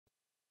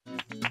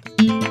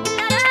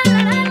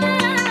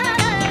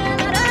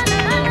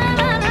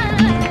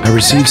I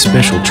received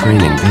special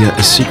training via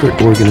a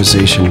secret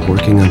organization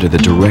working under the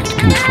direct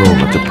control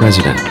of the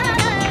president.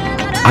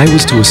 I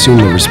was to assume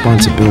the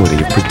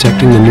responsibility of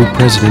protecting the new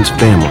president's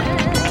family.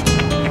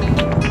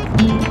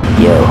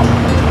 You,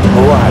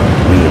 who are you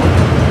really?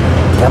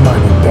 Come on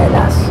and tell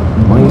us.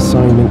 My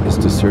assignment is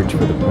to search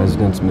for the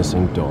president's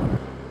missing daughter.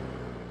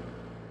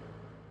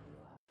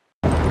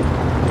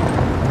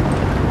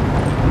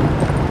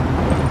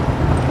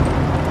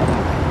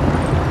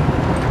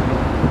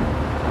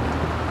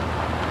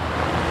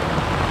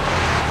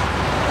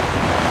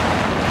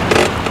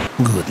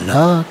 Good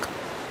luck.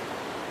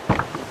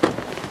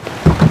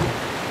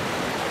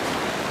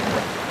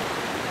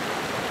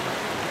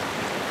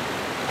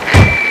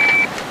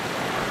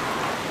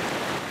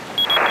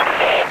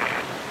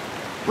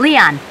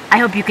 Leon, I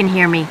hope you can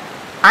hear me.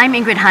 I'm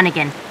Ingrid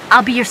Hunnigan.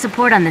 I'll be your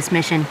support on this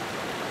mission.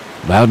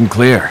 Loud and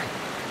clear.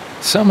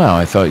 Somehow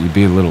I thought you'd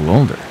be a little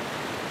older.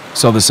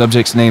 So the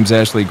subject's name's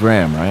Ashley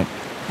Graham, right?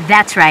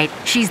 That's right.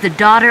 She's the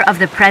daughter of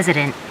the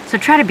president. So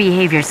try to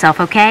behave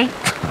yourself, okay?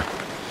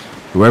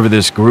 Whoever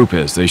this group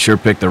is, they sure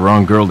picked the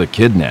wrong girl to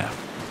kidnap.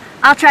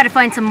 I'll try to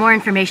find some more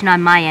information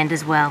on my end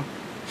as well.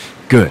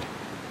 Good.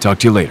 Talk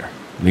to you later.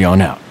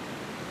 Leon out.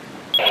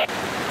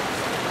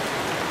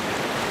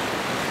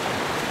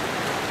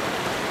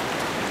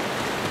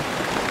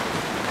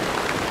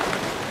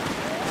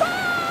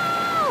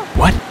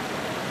 What?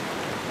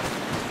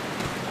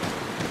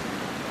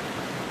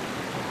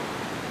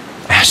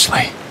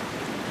 Ashley.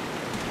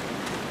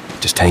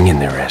 Just hang in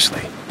there,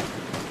 Ashley.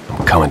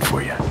 I'm coming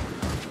for you.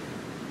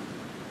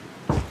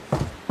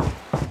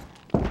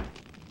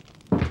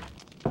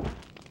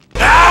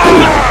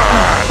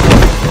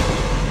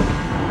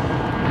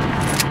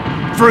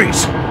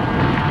 Freeze! I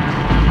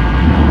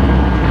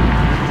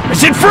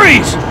said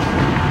freeze!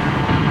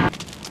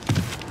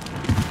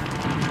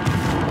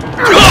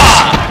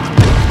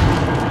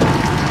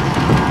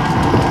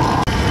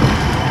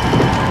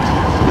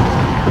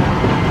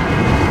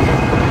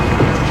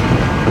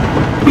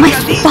 My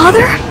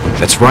father?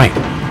 That's right.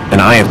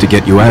 And I have to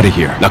get you out of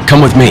here. Now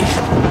come with me.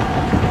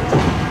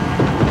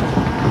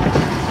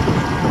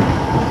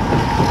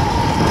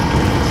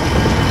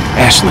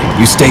 Ashley,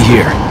 you stay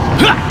here.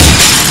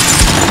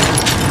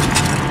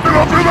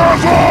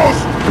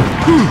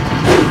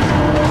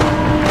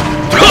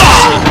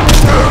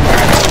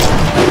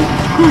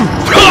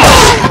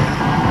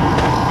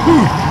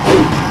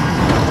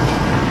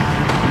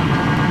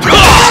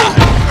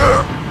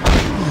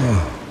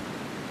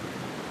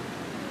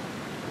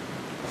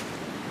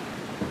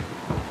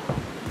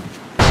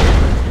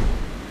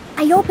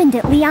 I opened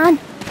it, Leon.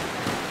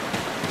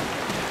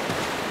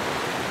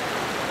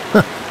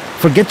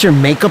 Forget your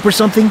makeup or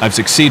something? I've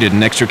succeeded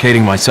in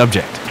extricating my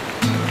subject.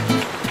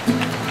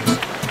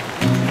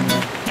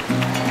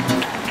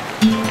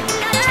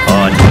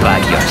 All by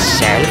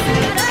yourself?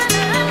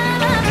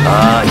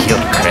 Oh, you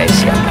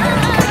crazy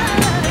American.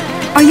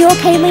 Are you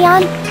okay,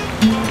 Leon?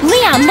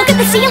 Leon, look at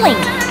the ceiling!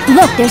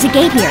 Look, there's a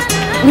gate here.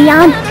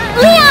 Leon?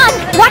 Leon!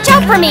 Watch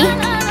out for me!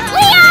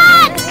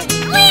 Leon!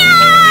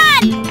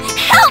 Leon!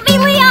 Help me,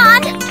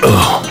 Leon!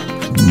 Oh,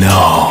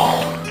 no.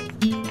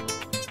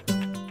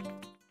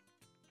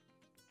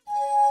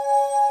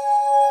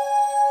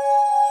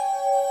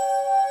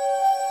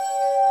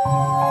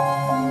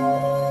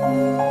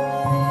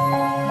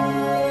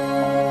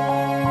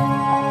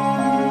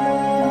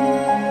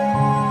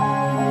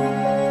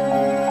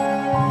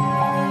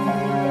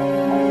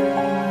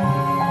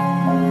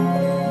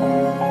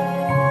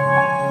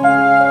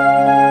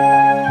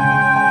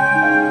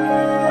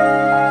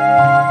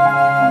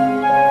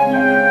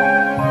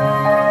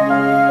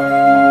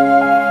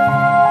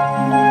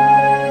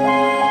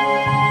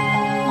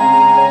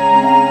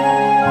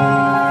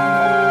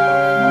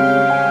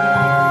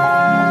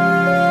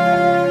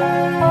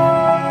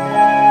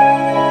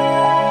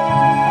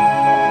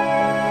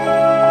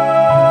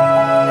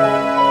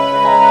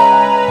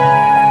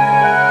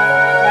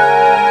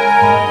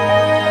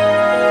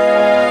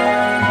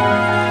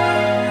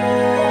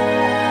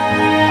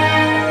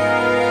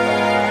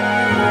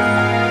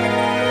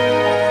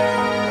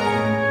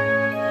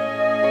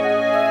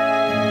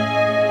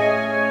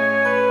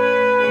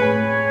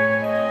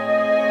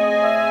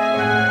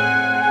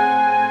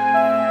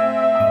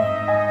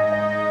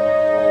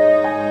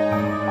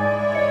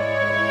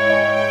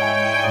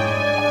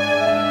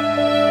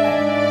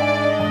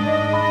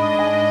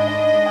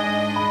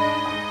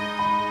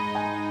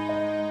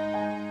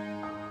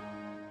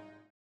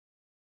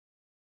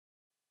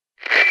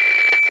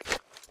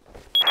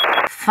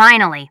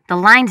 Finally, the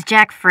line's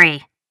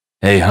jack-free.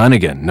 Hey,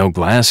 Hunnigan, no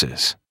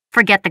glasses.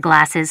 Forget the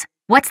glasses.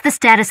 What's the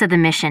status of the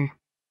mission?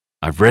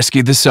 I've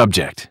rescued the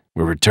subject.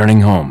 We're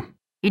returning home.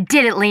 You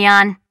did it,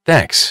 Leon.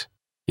 Thanks.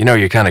 You know,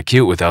 you're kind of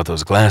cute without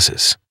those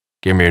glasses.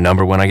 Give me your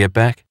number when I get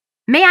back.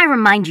 May I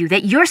remind you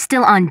that you're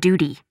still on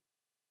duty?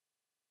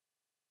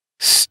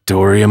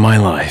 Story of my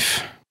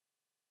life.